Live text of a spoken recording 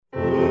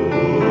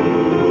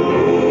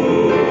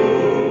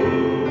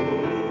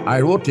I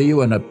wrote to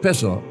you an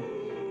epistle,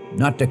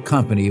 not to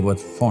company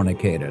with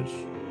fornicators.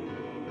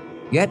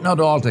 Yet not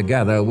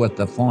altogether with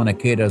the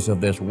fornicators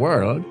of this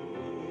world,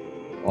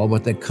 or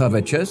with the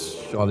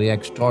covetous, or the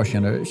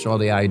extortioners, or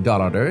the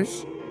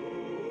idolaters,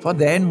 for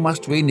then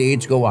must we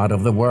needs go out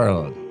of the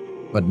world.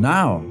 But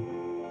now,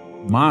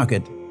 mark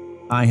it,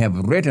 I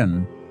have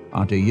written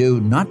unto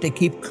you not to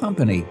keep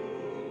company,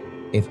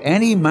 if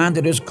any man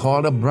that is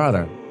called a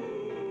brother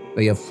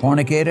be a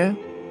fornicator,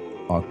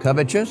 or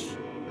covetous,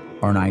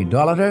 or an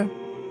idolater,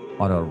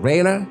 or a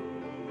railer,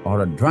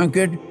 or a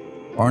drunkard,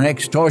 or an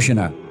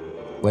extortioner.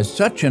 With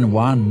such an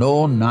one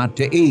know not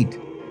to eat.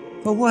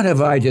 For what have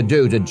I to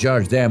do to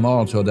judge them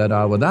also that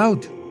are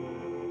without?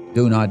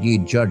 Do not ye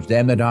judge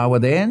them that are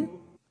within?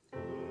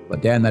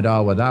 But them that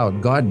are without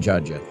God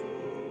judgeth.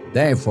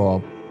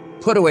 Therefore,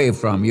 put away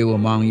from you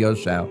among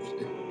yourselves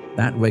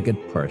that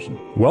wicked person.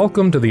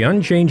 Welcome to the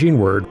Unchanging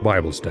Word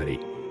Bible Study.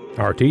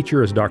 Our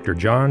teacher is Dr.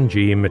 John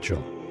G.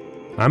 Mitchell.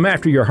 "I'm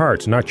after your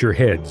hearts, not your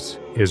heads,"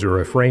 is a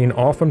refrain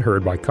often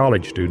heard by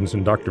college students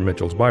in Dr.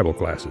 Mitchell's Bible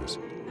classes.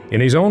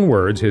 In his own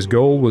words, his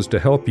goal was to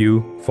help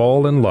you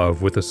fall in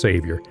love with the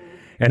Savior,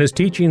 and his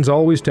teachings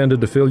always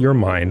tended to fill your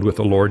mind with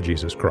the Lord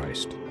Jesus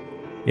Christ.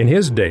 In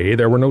his day,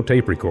 there were no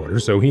tape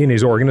recorders, so he and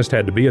his organist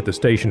had to be at the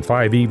station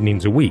 5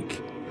 evenings a week.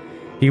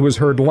 He was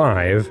heard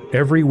live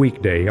every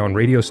weekday on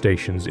radio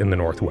stations in the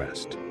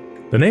Northwest.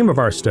 The name of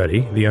our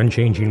study, The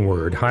Unchanging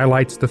Word,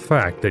 highlights the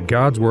fact that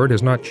God's Word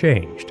has not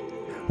changed.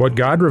 What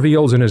God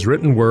reveals in His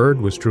written Word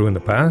was true in the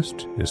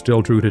past, is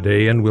still true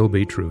today, and will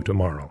be true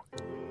tomorrow.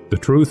 The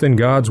truth in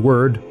God's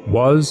Word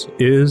was,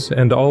 is,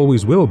 and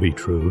always will be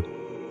true.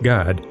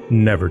 God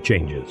never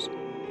changes.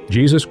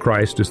 Jesus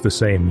Christ is the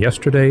same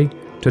yesterday,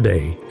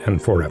 today,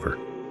 and forever.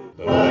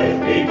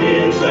 Life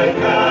begins at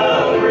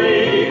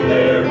Calvary,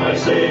 there my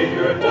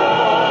Savior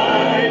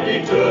died.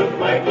 He took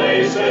my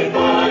place and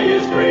by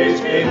His grace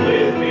came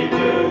with me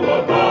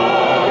to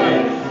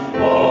abide.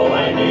 All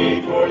I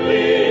need for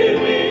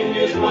living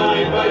is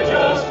mine by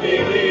just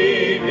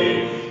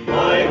believing.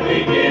 Life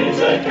begins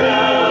at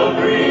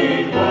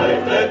Calvary,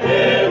 life that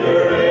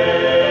never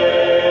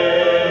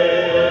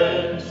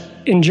ends.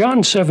 In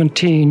John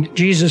 17,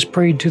 Jesus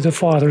prayed to the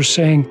Father,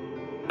 saying,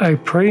 "I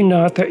pray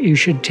not that you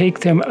should take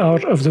them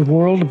out of the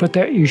world, but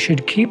that you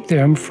should keep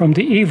them from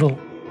the evil.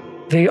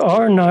 They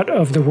are not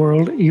of the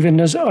world, even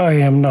as I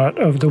am not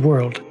of the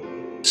world.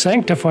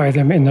 Sanctify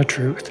them in the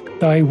truth.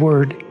 Thy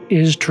word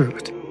is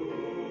truth."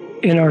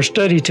 In our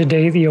study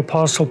today, the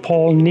Apostle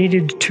Paul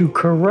needed to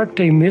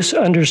correct a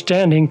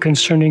misunderstanding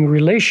concerning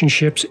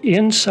relationships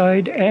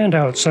inside and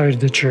outside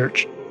the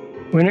church.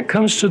 When it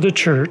comes to the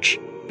church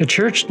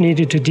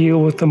needed to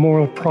deal with the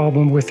moral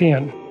problem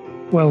within,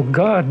 while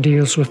God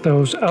deals with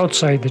those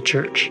outside the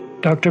church.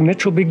 Dr.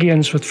 Mitchell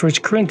begins with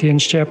 1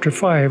 Corinthians chapter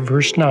 5,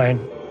 verse 9.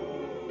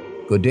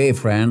 Good day,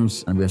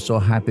 friends, and we're so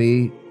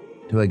happy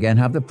to again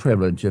have the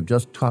privilege of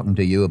just talking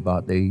to you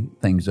about the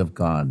things of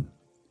God.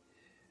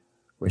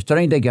 We're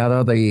studying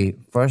together the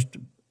first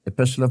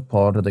epistle of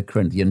Paul to the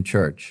Corinthian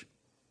church.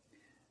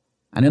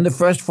 And in the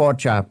first 4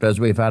 chapters,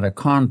 we've had a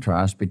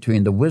contrast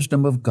between the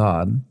wisdom of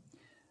God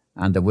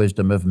and the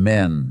wisdom of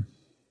men.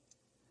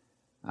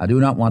 I do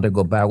not want to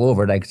go back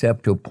over it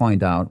except to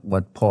point out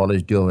what Paul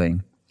is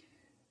doing.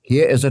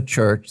 Here is a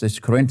church, this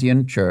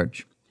Corinthian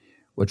church,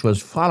 which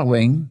was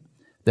following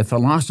the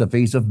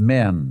philosophies of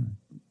men,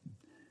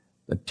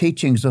 the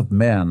teachings of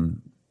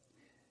men.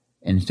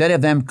 Instead of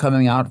them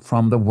coming out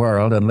from the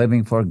world and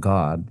living for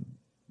God,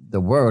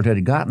 the world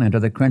had gotten into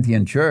the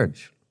Corinthian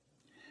church,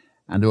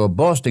 and they were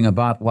boasting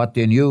about what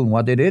they knew and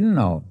what they didn't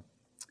know.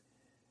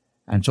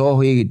 And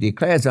so he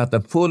declares that the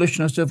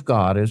foolishness of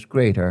God is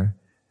greater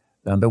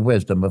than the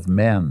wisdom of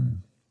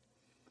men.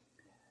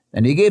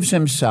 And he gives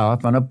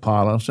himself and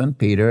Apollos and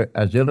Peter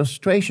as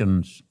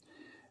illustrations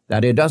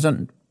that it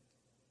doesn't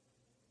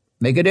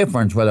make a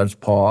difference whether it's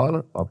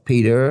Paul or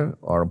Peter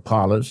or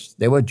Apollos.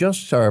 They were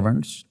just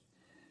servants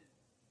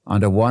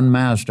under one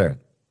master,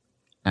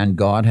 and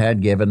God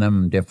had given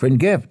them different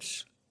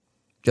gifts,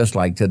 just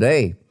like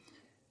today.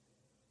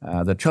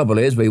 The trouble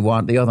is we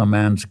want the other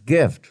man's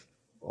gift,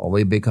 or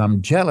we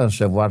become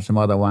jealous of what some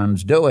other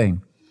one's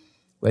doing,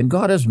 when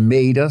God has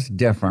made us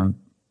different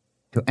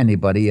to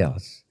anybody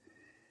else.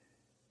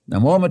 The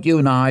moment you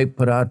and I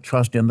put our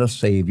trust in the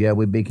Savior,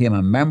 we became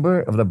a member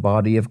of the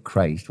body of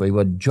Christ. We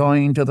were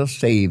joined to the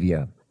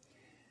Savior.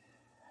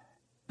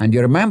 And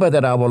you remember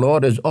that our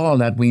Lord is all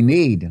that we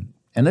need.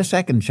 In the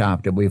second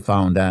chapter, we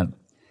found that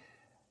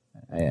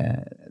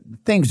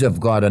things of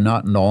God are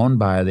not known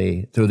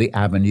through the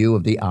avenue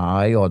of the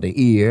eye or the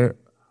ear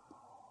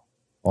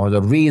or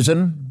the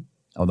reason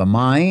or the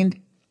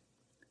mind.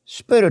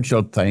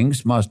 Spiritual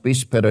things must be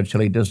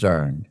spiritually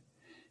discerned.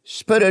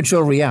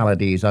 Spiritual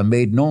realities are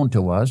made known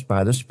to us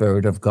by the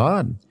Spirit of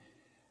God,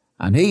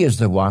 and He is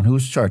the one who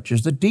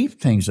searches the deep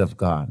things of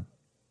God.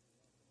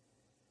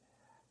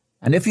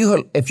 And if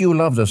you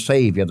love the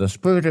Savior, the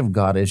Spirit of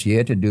God is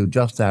here to do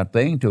just that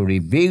thing, to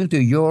reveal to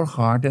your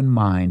heart and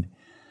mind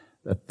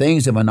the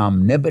things of an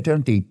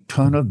omnipotent,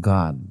 eternal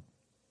God.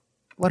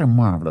 What a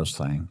marvelous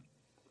thing.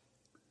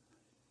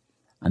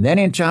 And then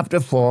in chapter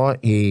 4,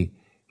 he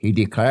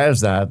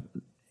declares that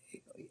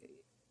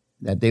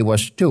they were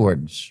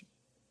stewards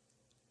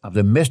of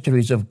the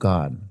mysteries of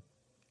God,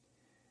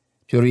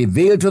 to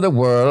reveal to the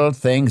world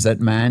things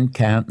that man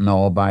can't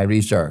know by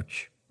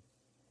research.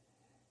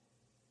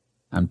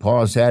 And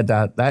Paul said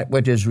that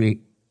which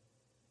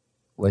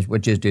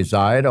is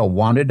desired or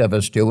wanted of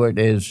a steward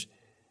is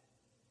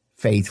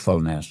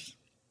faithfulness.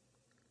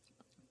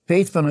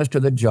 Faithfulness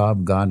to the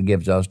job God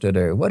gives us to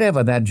do,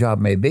 whatever that job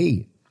may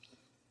be.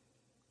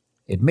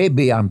 It may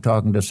be I'm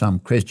talking to some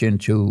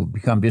Christians who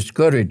become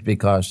discouraged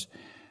because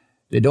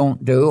they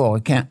don't do or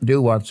can't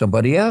do what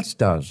somebody else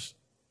does.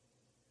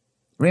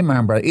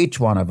 Remember, each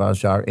one of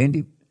us are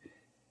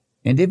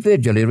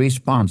individually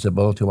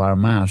responsible to our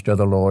Master,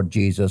 the Lord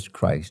Jesus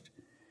Christ.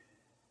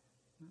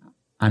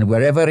 And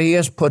wherever He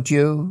has put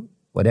you,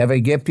 whatever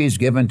gift He's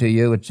given to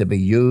you, it's to be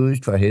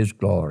used for His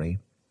glory.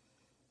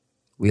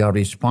 We are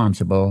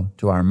responsible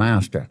to our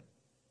Master,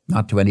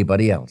 not to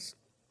anybody else.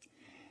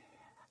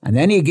 And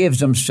then He gives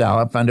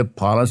Himself and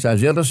Apollos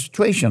as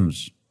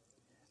illustrations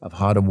of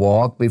how to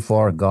walk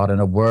before God in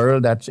a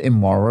world that's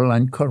immoral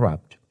and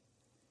corrupt.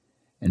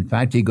 In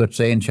fact, he could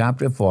say in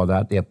chapter 4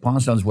 that the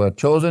apostles were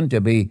chosen to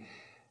be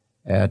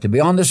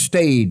on the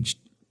stage,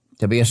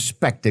 to be a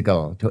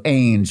spectacle to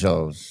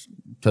angels,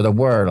 to the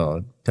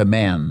world, to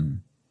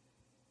men.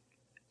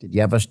 Did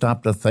you ever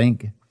stop to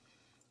think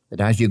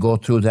that as you go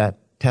through that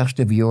test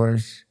of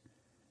yours,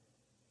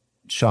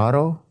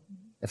 sorrow,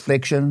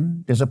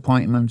 affliction,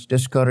 disappointments,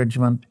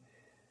 discouragement,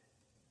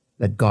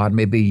 that God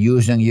may be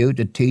using you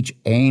to teach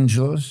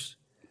angels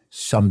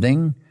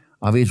something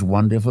of His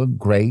wonderful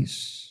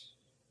grace,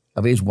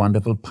 of His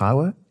wonderful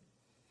power?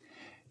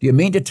 Do you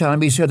mean to tell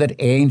me, sir, that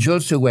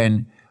angels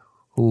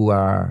who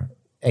are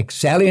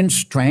excel in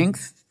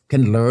strength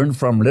can learn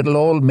from little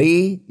old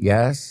me?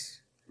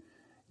 Yes.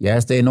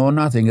 Yes, they know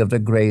nothing of the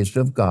grace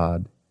of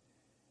God.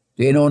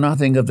 They know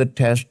nothing of the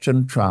tests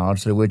and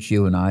trials through which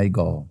you and I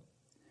go.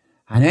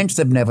 And hence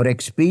they've never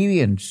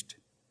experienced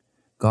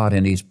God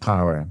in His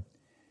power.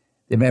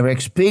 They've never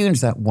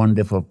experienced that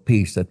wonderful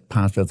peace that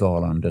passeth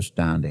all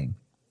understanding.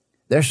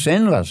 They're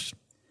sinless.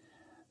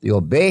 They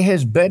obey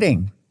His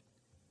bidding.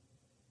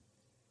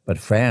 But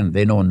friend,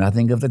 they know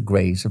nothing of the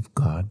grace of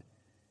God.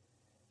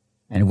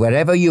 And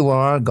wherever you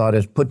are, God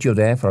has put you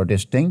there for a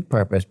distinct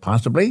purpose,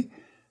 possibly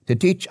to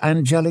teach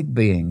angelic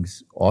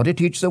beings, or to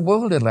teach the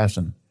world a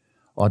lesson,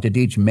 or to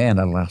teach men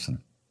a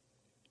lesson.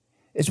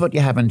 It's what you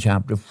have in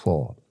chapter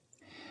 4.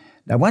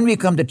 Now, when we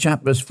come to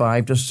chapters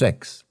 5 to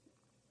 6,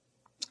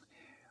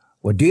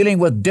 we're dealing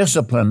with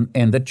discipline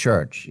in the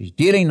church. He's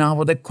dealing now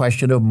with the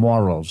question of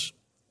morals.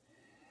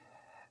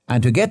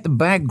 And to get the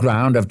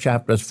background of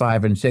chapters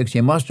 5 and 6,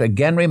 you must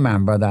again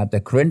remember that the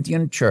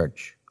Corinthian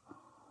church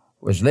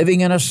was living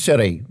in a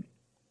city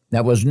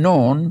that was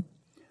known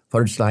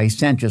for its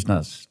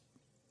licentiousness,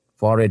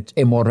 for its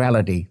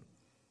immorality,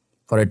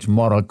 for its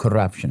moral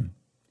corruption.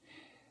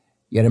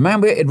 You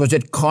remember it was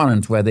at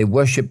Corinth where they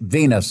worshipped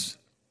Venus.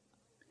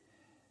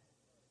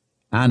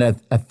 And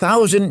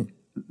 1,000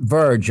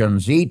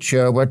 virgins each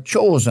year were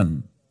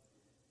chosen.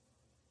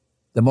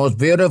 The most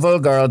beautiful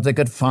girls they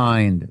could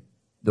find,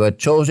 they were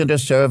chosen to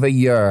serve a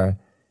year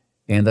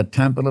in the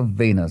temple of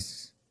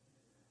Venus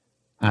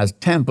as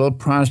temple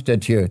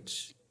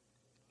prostitutes.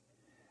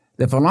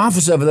 The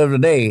philosophers of the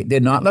day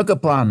did not look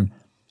upon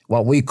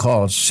what we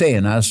call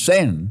sin as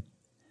sin,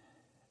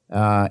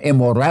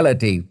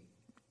 immorality,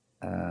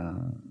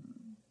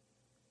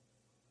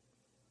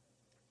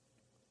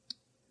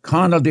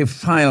 carnal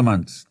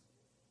defilements.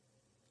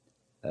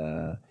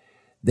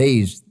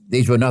 These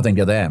were nothing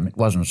to them. It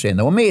wasn't sin.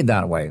 They were made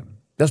that way.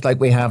 Just like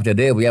we have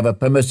today, we have a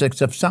permissive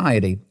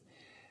society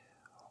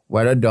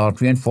where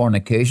adultery and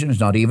fornication is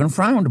not even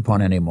frowned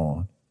upon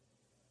anymore.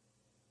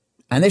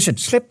 And this had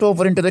slipped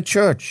over into the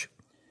church.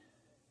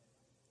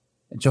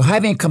 And so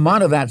having come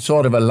out of that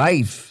sort of a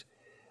life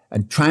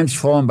and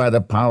transformed by the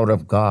power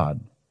of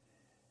God,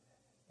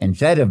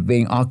 instead of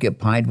being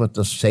occupied with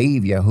the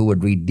Savior who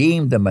would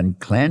redeem them and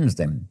cleanse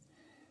them,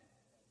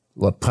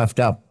 were puffed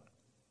up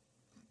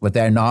with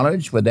their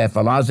knowledge, with their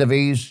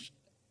philosophies,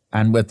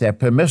 and with their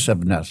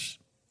permissiveness.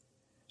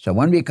 So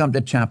when we come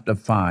to chapter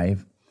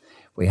 5,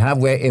 we have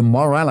where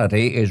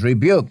immorality is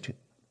rebuked.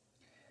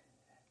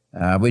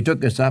 We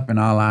took this up in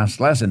our last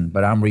lesson,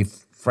 but I'm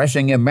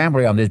refreshing your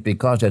memory on this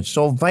because it's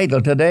so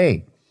vital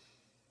today.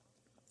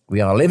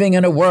 We are living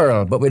in a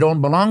world, but we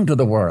don't belong to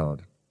the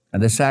world.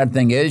 And the sad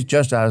thing is,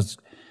 just as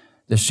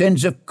the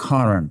sins of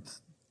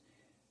Corinth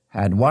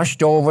had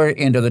washed over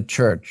into the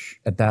church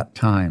at that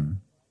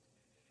time,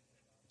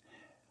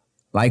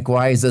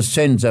 likewise the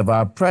sins of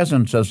our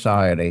present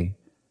society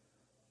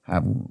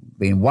have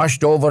been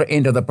washed over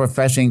into the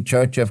professing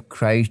church of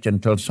Christ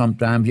until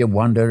sometimes you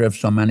wonder if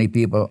so many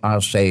people are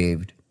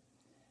saved.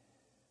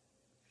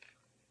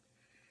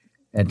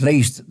 At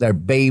least they're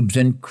babes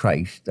in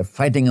Christ. They're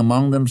fighting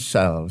among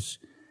themselves.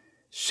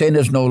 Sin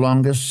is no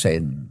longer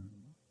sin.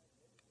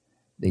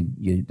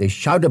 They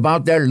shout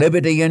about their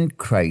liberty in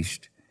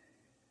Christ,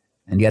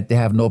 and yet they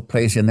have no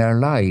place in their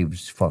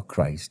lives for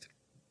Christ.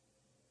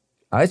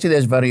 I say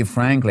this very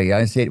frankly.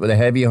 I say it with a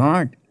heavy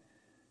heart.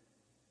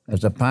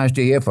 As a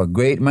pastor here for a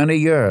great many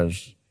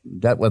years,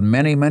 dealt with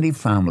many, many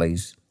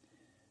families.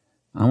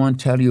 I want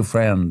to tell you,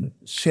 friend,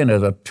 sin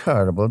is a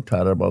terrible,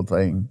 terrible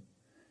thing.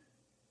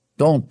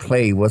 Don't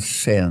play with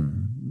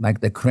sin like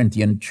the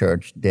Corinthian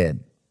church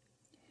did.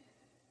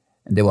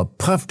 And they were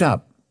puffed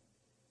up.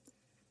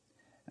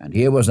 And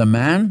here was a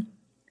man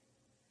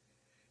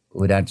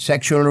who had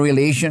sexual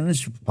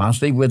relations,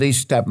 possibly with his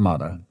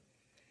stepmother,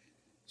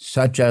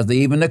 such as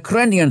even the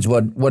Corinthians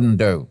wouldn't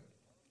do.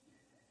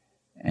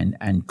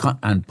 And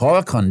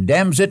Paul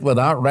condemns it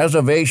without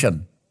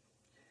reservation.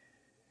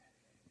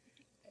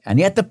 And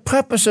yet the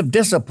purpose of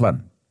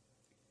discipline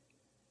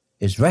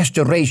is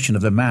restoration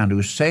of the man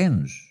who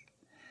sins.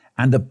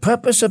 And the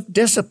purpose of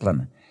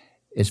discipline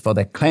is for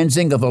the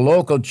cleansing of the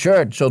local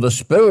church so the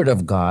Spirit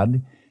of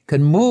God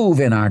can move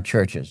in our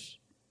churches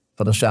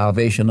for the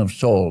salvation of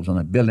souls and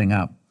the building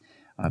up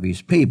of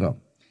His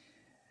people.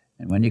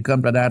 And when you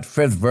come to that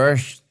 5th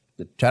verse,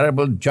 the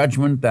terrible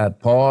judgment that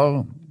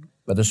Paul,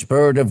 with the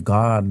Spirit of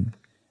God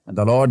and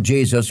the Lord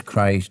Jesus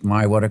Christ,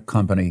 my what a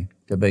company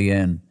to be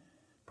in,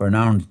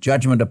 pronounced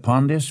judgment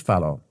upon this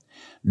fellow,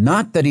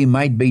 not that he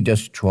might be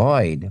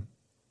destroyed,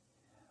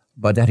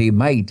 but that he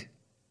might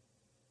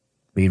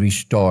be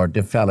restored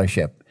to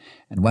fellowship.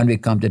 And when we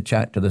come to the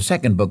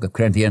 2nd book of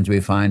Corinthians, we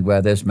find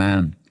where this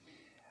man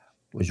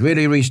was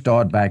really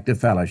restored back to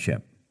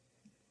fellowship.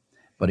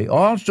 But he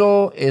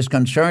also is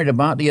concerned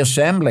about the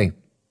assembly.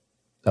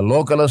 The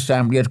local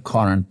assembly at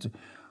Corinth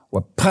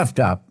were puffed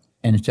up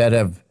instead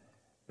of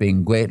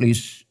being greatly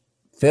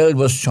filled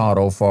with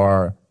sorrow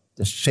for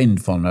the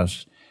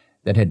sinfulness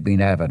that had been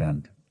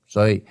evident.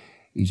 So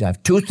he's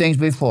have two things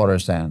before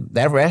us then: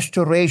 the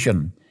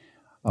restoration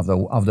of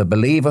the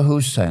believer who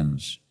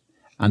sins,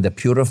 and the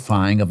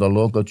purifying of the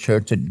local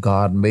church, that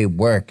God may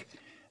work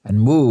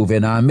and move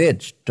in our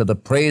midst to the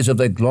praise of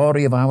the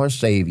glory of our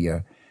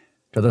Savior,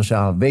 to the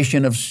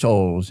salvation of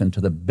souls, and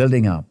to the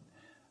building up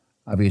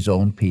of His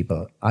own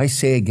people. I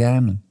say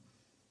again,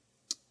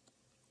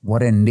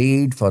 what a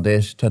need for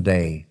this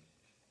today.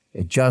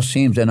 It just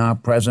seems in our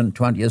present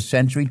 20th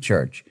century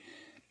church,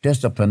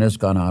 discipline has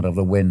gone out of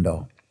the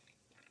window.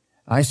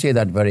 I say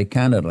that very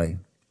candidly.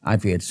 I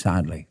feel it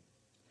sadly.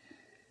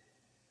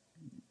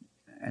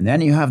 And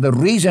then you have the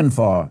reason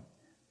for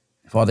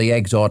the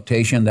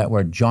exhortation, that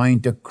we're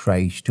joined to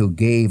Christ who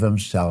gave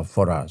Himself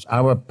for us,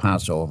 our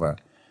Passover.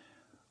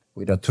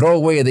 We're to throw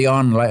away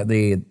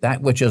that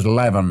which is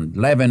leavened.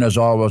 Leaven is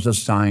always a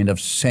sign of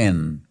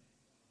sin.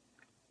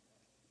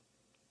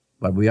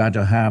 But we are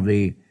to have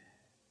the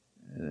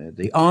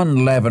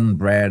unleavened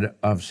bread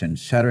of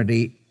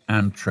sincerity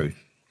and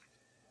truth.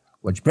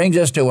 Which brings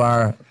us to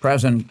our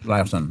present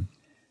lesson.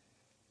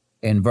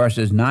 In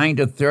verses 9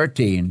 to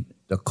 13,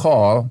 the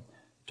call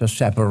to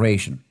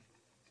separation.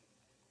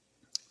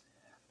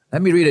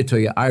 Let me read it to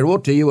you. I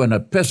wrote to you an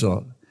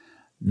epistle,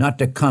 not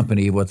to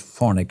company with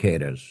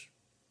fornicators,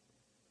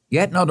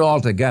 yet not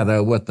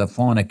altogether with the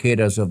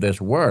fornicators of this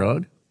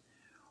world,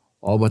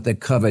 or with the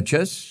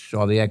covetous,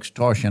 or the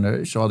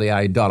extortioners, or the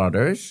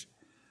idolaters,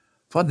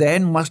 for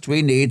then must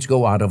we needs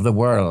go out of the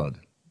world.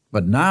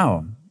 But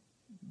now,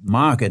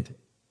 mark it,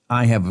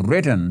 I have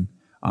written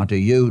unto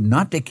you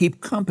not to keep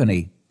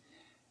company,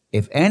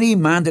 if any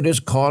man that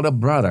is called a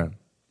brother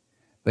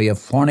be a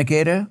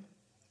fornicator,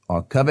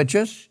 or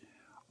covetous,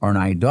 or an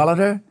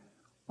idolater,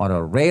 or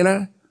a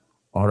railer,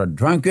 or a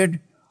drunkard,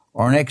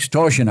 or an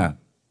extortioner.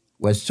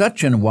 With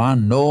such an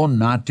one know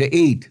not to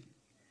eat.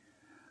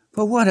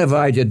 For what have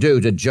I to do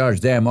to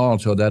judge them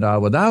also that are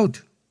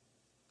without?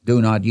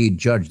 Do not ye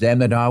judge them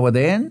that are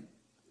within?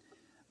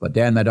 But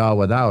them that are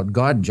without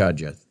God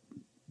judgeth.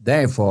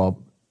 Therefore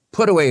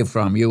put away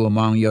from you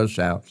among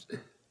yourselves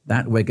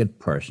that wicked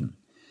person.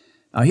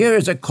 Now here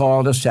is a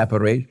call to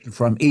separate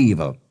from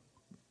evil.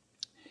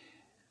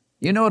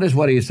 You notice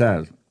what he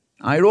says.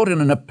 I wrote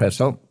in an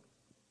epistle,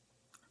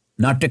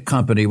 not to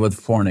company with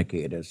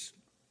fornicators,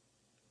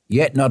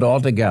 yet not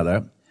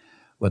altogether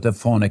with the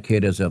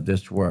fornicators of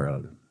this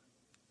world.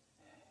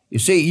 You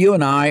see, you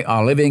and I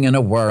are living in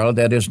a world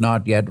that is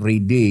not yet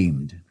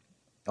redeemed,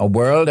 a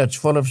world that's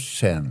full of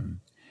sin,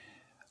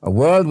 a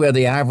world where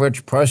the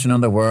average person in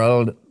the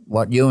world,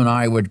 what you and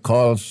I would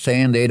call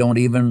sin, they don't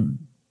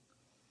even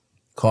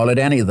call it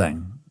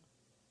anything.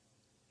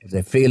 If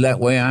they feel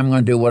that way, I'm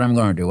going to do what I'm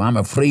going to do. I'm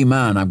a free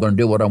man. I'm going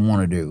to do what I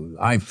want to do.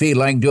 I feel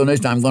like doing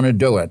this, I'm going to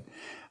do it.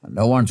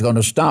 No one's going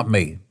to stop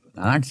me.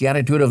 And that's the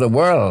attitude of the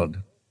world,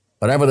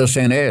 whatever the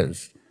sin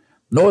is.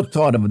 No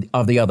thought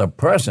of the other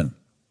person.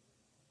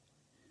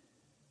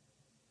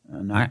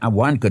 And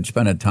one could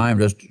spend a time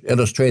just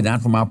illustrate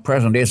that from our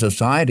present-day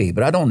society,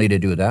 but I don't need to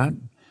do that.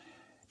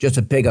 Just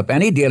to pick up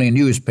any daily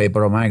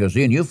newspaper or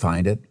magazine, you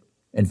find it.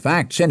 In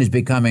fact, sin is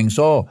becoming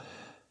so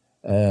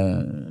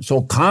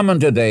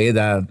common today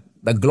that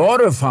they're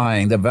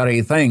glorifying the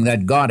very thing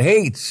that God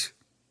hates.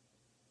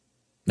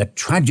 The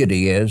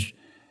tragedy is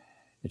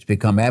it's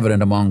become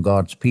evident among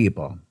God's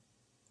people.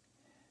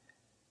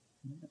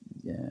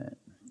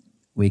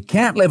 We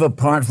can't live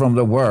apart from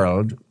the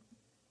world,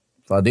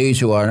 for these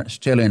who are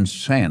still in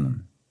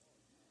sin.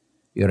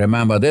 You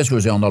remember this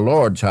was on the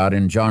Lord's heart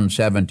in John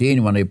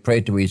 17 when he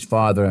prayed to his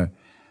Father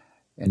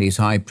in his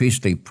high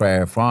priestly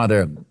prayer,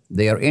 Father,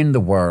 they are in the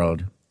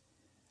world,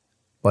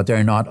 but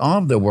they're not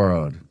of the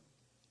world.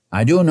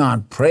 I do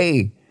not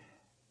pray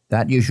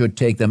that you should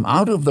take them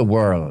out of the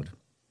world,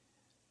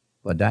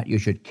 but that you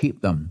should keep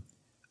them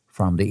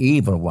from the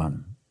evil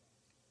one.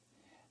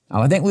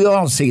 Now, I think we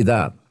all see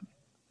that.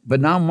 But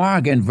now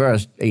mark in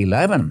verse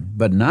 11,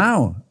 but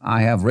now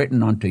I have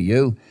written unto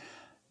you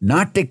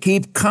not to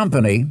keep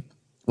company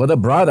with a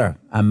brother,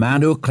 a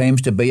man who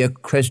claims to be a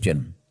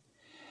Christian.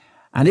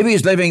 And if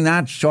he's living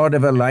that sort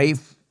of a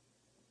life,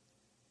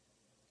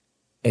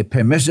 a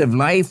permissive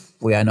life,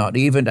 we are not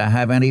even to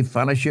have any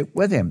fellowship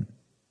with him.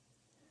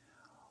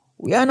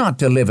 We are not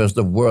to live as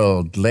the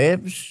world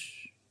lives.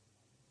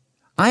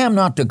 I am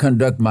not to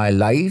conduct my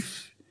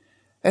life.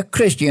 A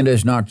Christian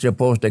is not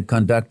supposed to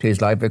conduct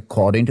his life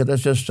according to the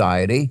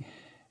society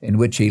in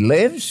which he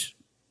lives.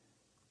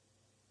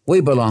 We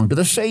belong to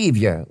the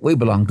Savior. We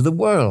belong to the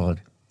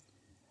world.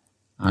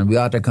 And we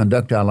ought to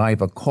conduct our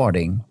life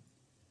according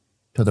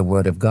to the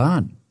Word of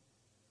God.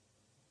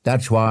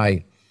 That's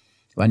why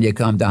when you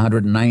come to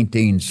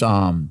 119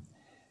 Psalm,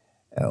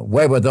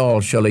 wherewithal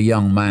shall a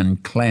young man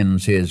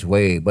cleanse his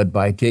way, but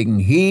by taking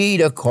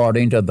heed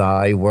according to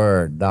thy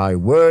word. Thy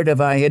word have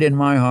I hid in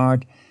my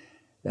heart,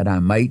 that I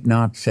might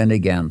not sin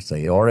against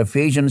thee. Or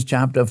Ephesians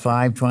chapter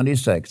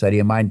 5:26, that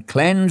he might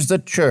cleanse the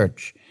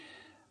church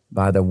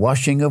by the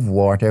washing of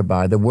water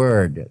by the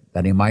word,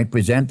 that he might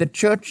present the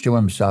church to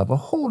himself, a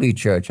holy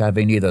church,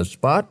 having neither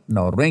spot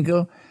nor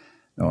wrinkle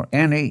nor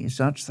any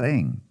such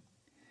thing.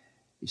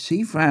 You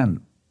see,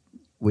 friend,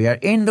 we are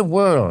in the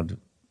world,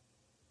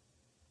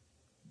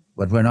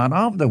 but we're not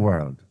of the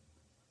world.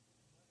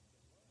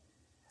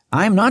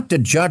 I'm not to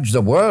judge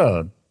the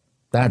world.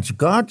 That's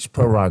God's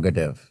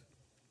prerogative.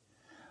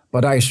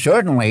 But I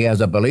certainly,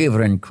 as a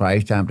believer in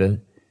Christ, am to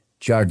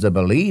judge the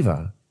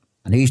believer,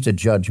 and he's to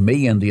judge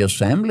me in the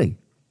assembly.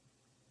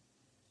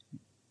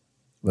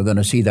 We're going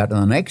to see that in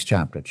the next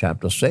chapter,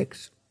 chapter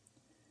 6.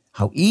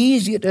 How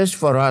easy it is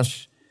for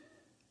us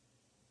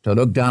to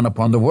look down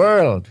upon the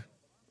world.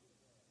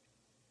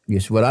 You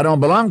say, well, I don't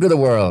belong to the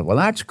world. Well,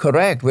 that's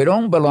correct. We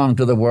don't belong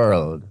to the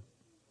world.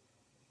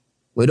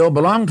 We don't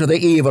belong to the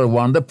evil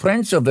one, the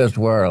prince of this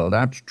world.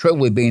 That's true.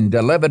 We've been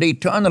delivered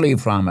eternally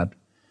from it.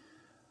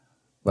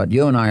 But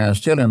you and I are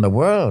still in the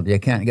world. You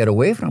can't get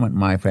away from it,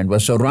 my friend. We're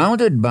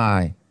surrounded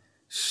by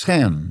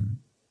sin.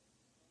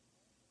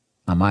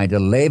 Am I to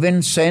live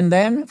in sin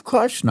then? Of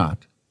course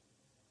not.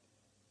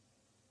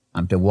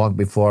 I'm to walk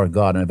before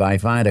God. And if I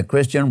find a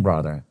Christian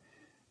brother,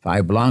 if I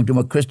belong to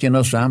a Christian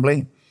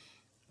assembly,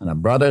 and a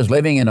brother is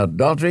living in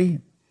adultery,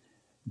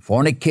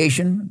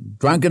 fornication,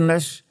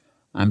 drunkenness,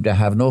 I'm to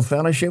have no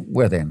fellowship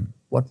with him.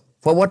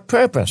 For what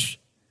purpose?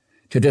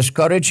 To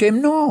discourage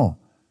him? No.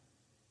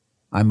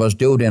 I must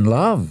do it in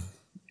love.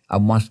 I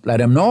must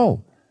let him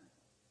know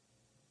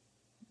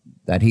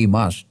that he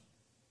must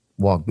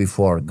walk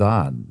before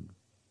God.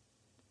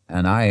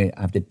 And I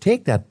have to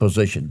take that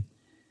position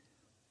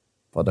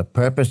for the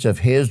purpose of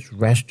his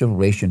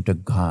restoration to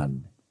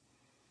God.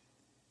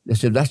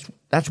 Listen,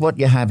 that's what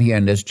you have here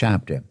in this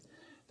chapter.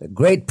 The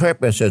great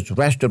purpose is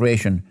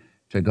restoration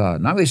to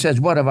God. Now he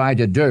says, what have I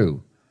to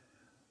do?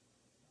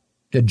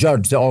 To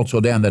judge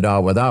also them that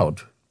are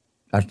without.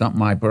 That's not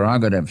my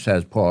prerogative,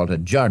 says Paul, to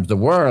judge the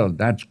world.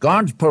 That's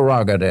God's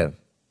prerogative.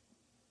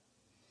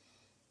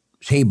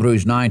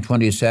 Hebrews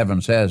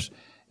 9:27 says,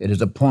 it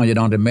is appointed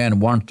unto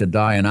men once to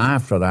die, and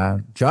after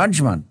that,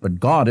 judgment. But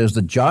God is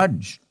the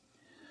judge.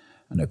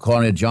 And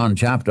according to John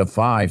chapter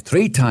 5,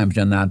 3 times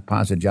in that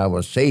passage,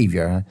 our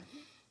Savior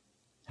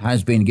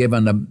has been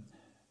given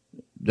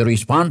the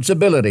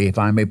responsibility, if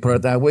I may put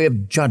it that way,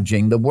 of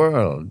judging the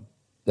world.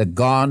 That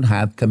God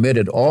hath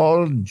committed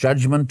all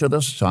judgment to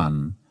the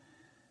Son,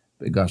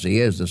 because he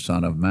is the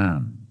Son of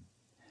Man.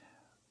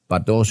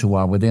 But those who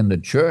are within the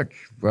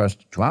church, verse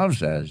 12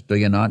 says, do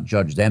you not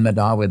judge them that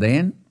are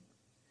within?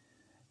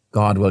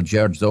 God will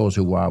judge those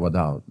who are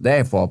without.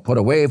 Therefore, put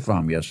away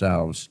from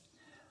yourselves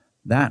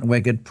that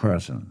wicked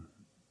person.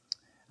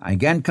 I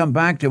again come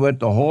back to it.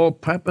 The whole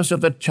purpose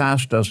of the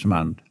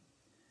chastisement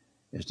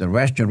is the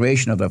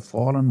restoration of the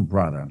fallen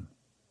brother,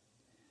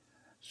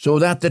 so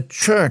that the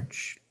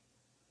church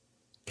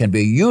can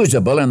be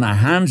usable in the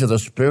hands of the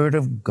Spirit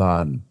of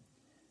God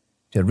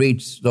to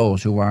reach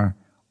those who are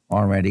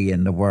already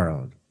in the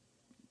world.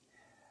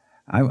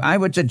 I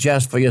would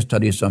suggest for your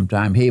study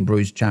sometime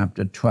Hebrews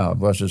chapter 12,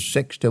 verses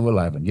 6 to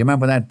 11. You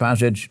remember that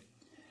passage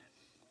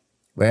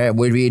where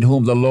we read,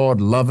 whom the Lord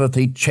loveth,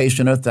 he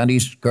chasteneth, and he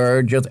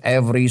scourgeth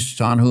every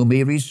son whom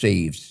he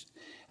receives.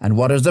 And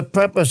what is the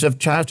purpose of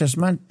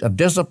chastisement, of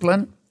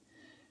discipline?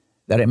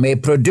 That it may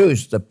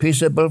produce the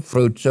peaceable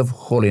fruits of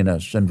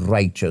holiness and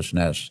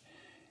righteousness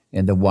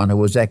in the one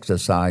who is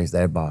exercised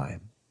thereby.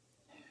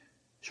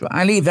 So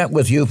I leave that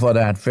with you for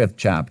that 5th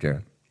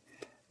chapter.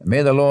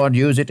 May the Lord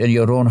use it in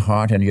your own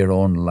heart and your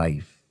own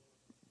life.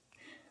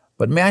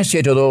 But may I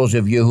say to those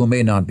of you who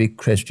may not be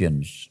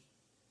Christians,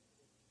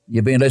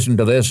 you've been listening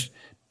to this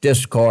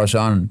discourse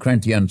on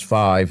Corinthians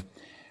 5,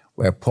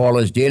 where Paul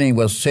is dealing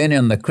with sin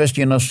in the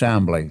Christian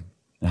assembly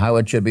and how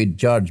it should be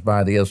judged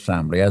by the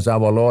assembly. As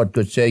our Lord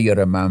could say, you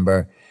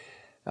remember,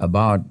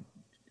 about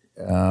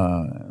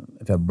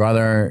if a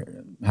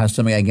brother has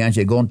something against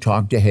you, go and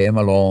talk to him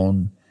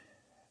alone.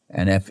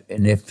 And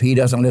if he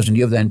doesn't listen to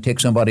you, then take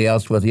somebody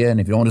else with you. And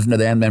if you don't listen to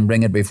them, then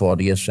bring it before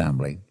the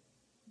assembly.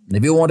 And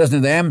if you won't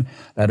listen to them,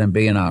 let him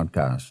be an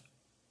outcast.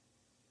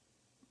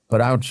 Put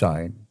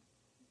outside,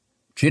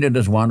 treated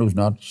as one who's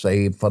not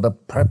saved for the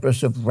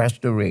purpose of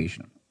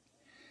restoration.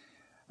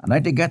 I'd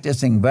like to get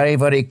this thing very,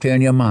 very clear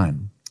in your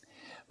mind.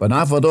 But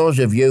now for those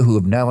of you who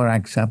have never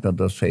accepted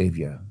the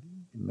Savior,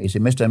 you say,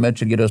 Mr.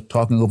 Mitchell, you're just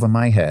talking over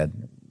my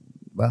head.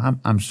 Well,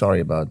 I'm sorry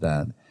about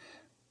that.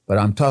 But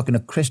I'm talking to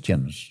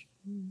Christians.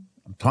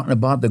 I'm talking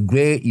about the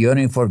great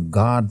yearning for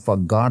God, for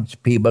God's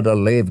people to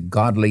live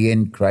godly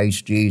in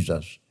Christ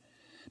Jesus,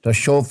 to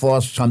show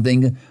forth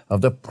something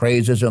of the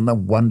praises and the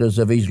wonders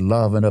of His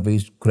love and of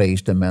His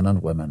grace to men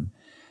and women,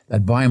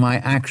 that by my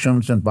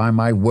actions and by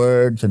my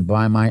words and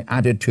by my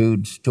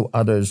attitudes to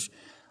others,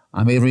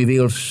 I may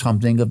reveal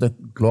something of the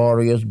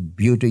glorious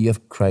beauty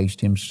of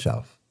Christ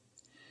Himself.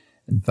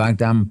 In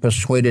fact, I'm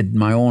persuaded in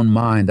my own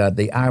mind that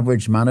the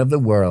average man of the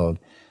world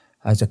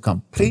has a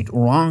complete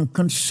wrong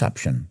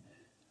conception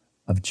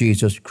of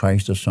Jesus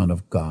Christ, the Son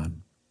of God.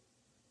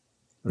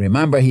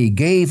 Remember, He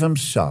gave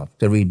Himself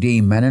to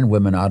redeem men and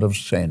women out of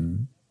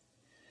sin.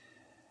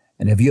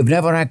 And if you've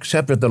never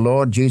accepted the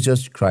Lord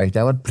Jesus Christ,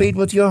 I would plead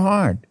with your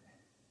heart,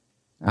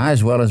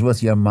 as well as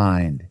with your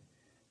mind,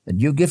 that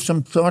you give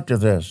some thought to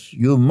this.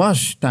 You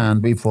must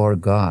stand before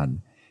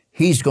God.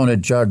 He's going to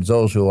judge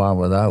those who are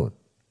without.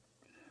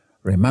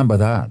 Remember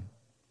that.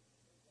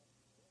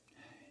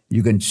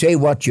 You can say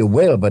what you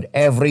will, but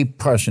every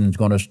person is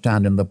going to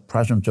stand in the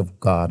presence of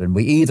God. And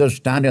we either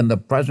stand in the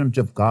presence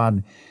of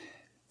God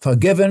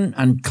forgiven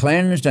and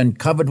cleansed and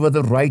covered with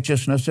the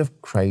righteousness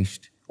of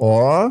Christ,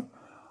 or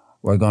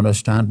we're going to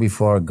stand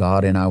before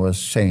God in our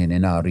sin,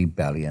 in our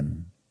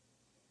rebellion.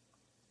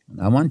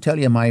 And I want to tell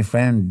you, my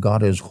friend,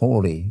 God is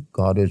holy,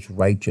 God is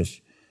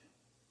righteous,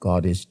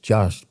 God is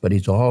just, but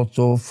He's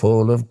also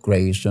full of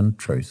grace and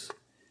truth.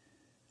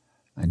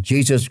 And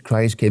Jesus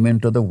Christ came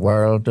into the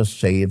world to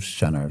save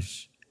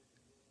sinners.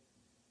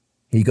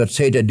 He could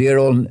say to dear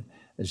old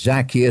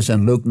Zacchaeus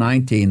in Luke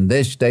 19,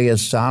 this day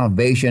is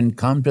salvation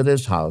come to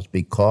this house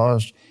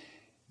because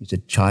he's a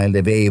child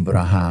of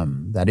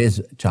Abraham, that is,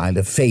 a child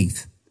of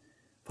faith.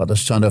 For the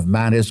Son of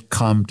Man is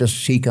come to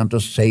seek and to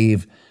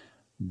save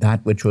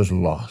that which was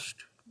lost.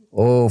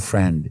 Oh,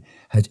 friend,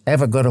 has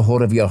ever got a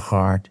hold of your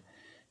heart?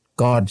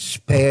 God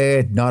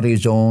spared not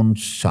His own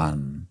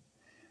Son,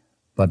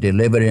 but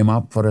delivered Him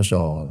up for us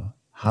all.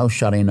 How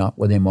shall He not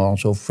with Him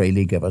also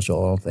freely give us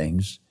all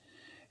things?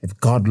 If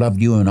God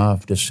loved you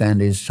enough to send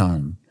His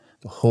Son,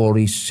 the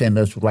holy,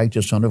 sinless,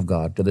 righteous Son of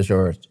God, to this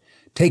earth,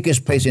 take His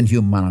place in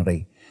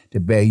humanity to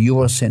bear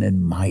your sin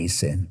and my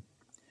sin,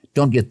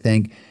 don't you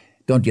think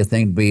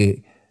it'd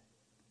be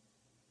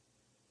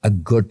a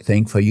good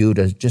thing for you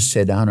to just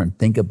sit down and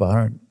think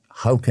about it?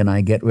 How can I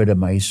get rid of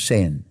my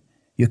sin?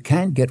 You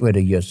can't get rid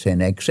of your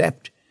sin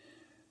except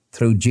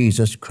through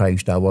Jesus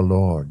Christ our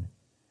Lord.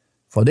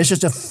 For this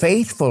is a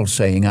faithful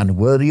saying and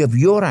worthy of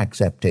your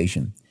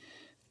acceptation.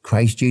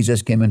 Christ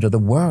Jesus came into the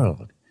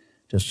world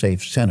to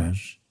save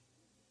sinners.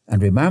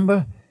 And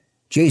remember,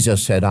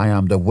 Jesus said, I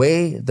am the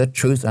way, the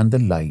truth, and the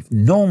life.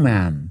 No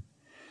man,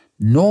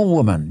 no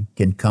woman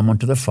can come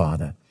unto the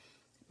Father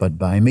but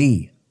by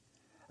me.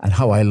 And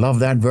how I love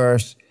that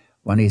verse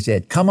when He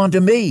said, come unto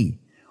me,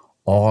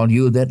 all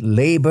you that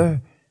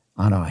labor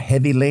and are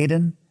heavy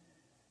laden,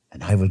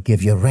 and I will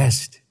give you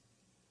rest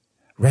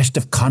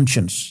of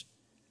conscience.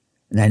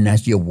 And then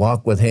as you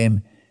walk with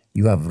Him,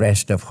 you have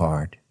rest of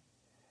heart.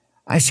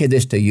 I say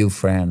this to you,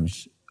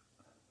 friends.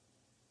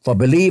 For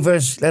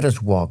believers, let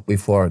us walk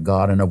before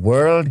God in a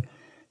world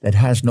that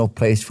has no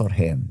place for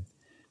Him.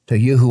 To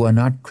you who are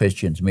not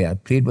Christians, may I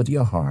plead with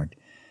your heart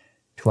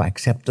to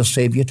accept the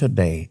Savior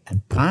today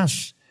and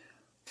pass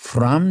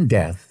from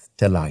death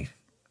to life.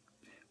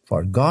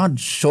 For God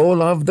so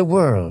loved the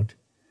world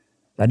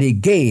that He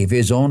gave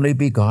His only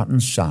begotten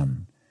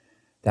Son,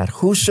 that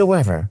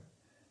whosoever,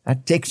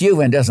 that takes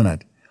you in, doesn't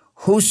it?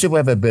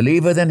 Whosoever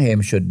believeth in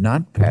Him should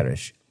not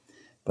perish,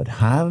 but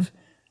have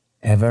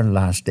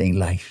everlasting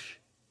life.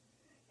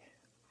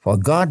 For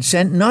God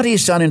sent not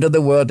His Son into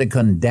the world to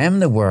condemn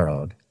the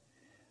world,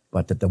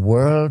 but that the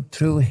world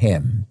through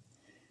Him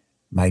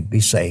might be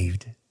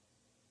saved.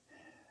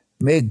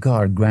 May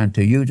God grant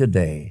to you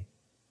today,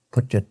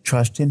 put your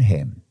trust in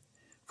Him.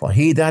 For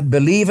he that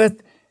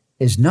believeth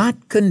is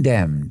not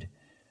condemned,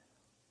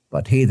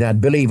 but he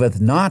that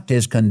believeth not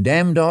is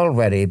condemned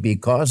already,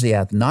 because he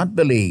hath not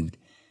believed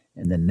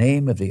in the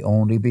name of the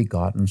only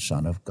begotten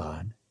Son of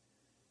God.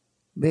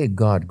 May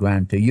God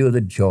grant to you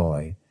the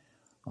joy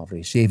of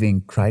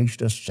receiving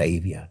Christ as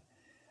Savior.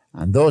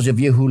 And those of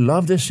you who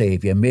love the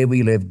Savior, may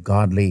we live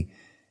godly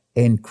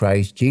in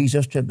Christ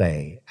Jesus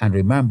today. And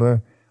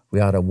remember,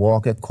 we ought to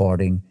walk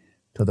according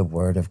to the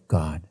Word of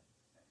God.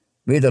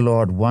 May the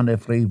Lord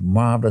wonderfully,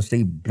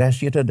 marvelously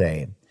bless you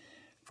today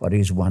for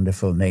his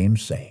wonderful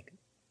name's sake.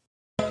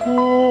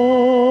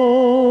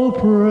 Oh,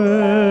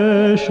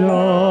 precious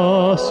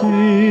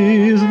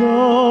is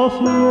the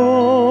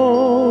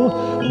flow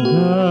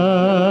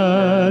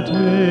that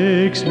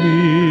makes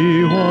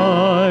me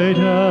white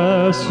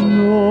as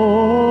snow.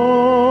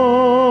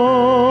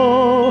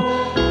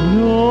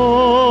 No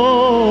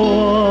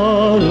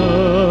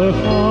other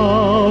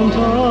fount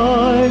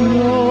I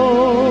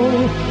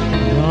know,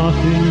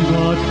 nothing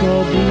but the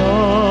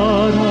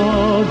blood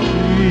of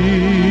Jesus.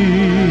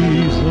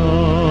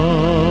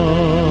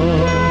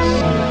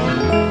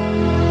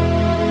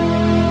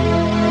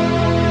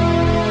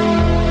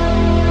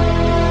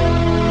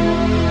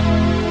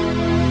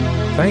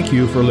 Thank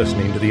you for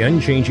listening to the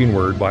Unchanging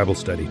Word Bible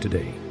Study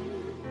today.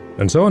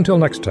 And so until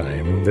next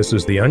time, this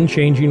is the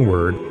Unchanging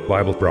Word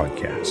Bible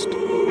broadcast.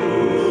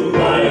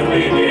 Life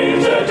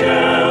begins at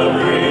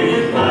Calvary.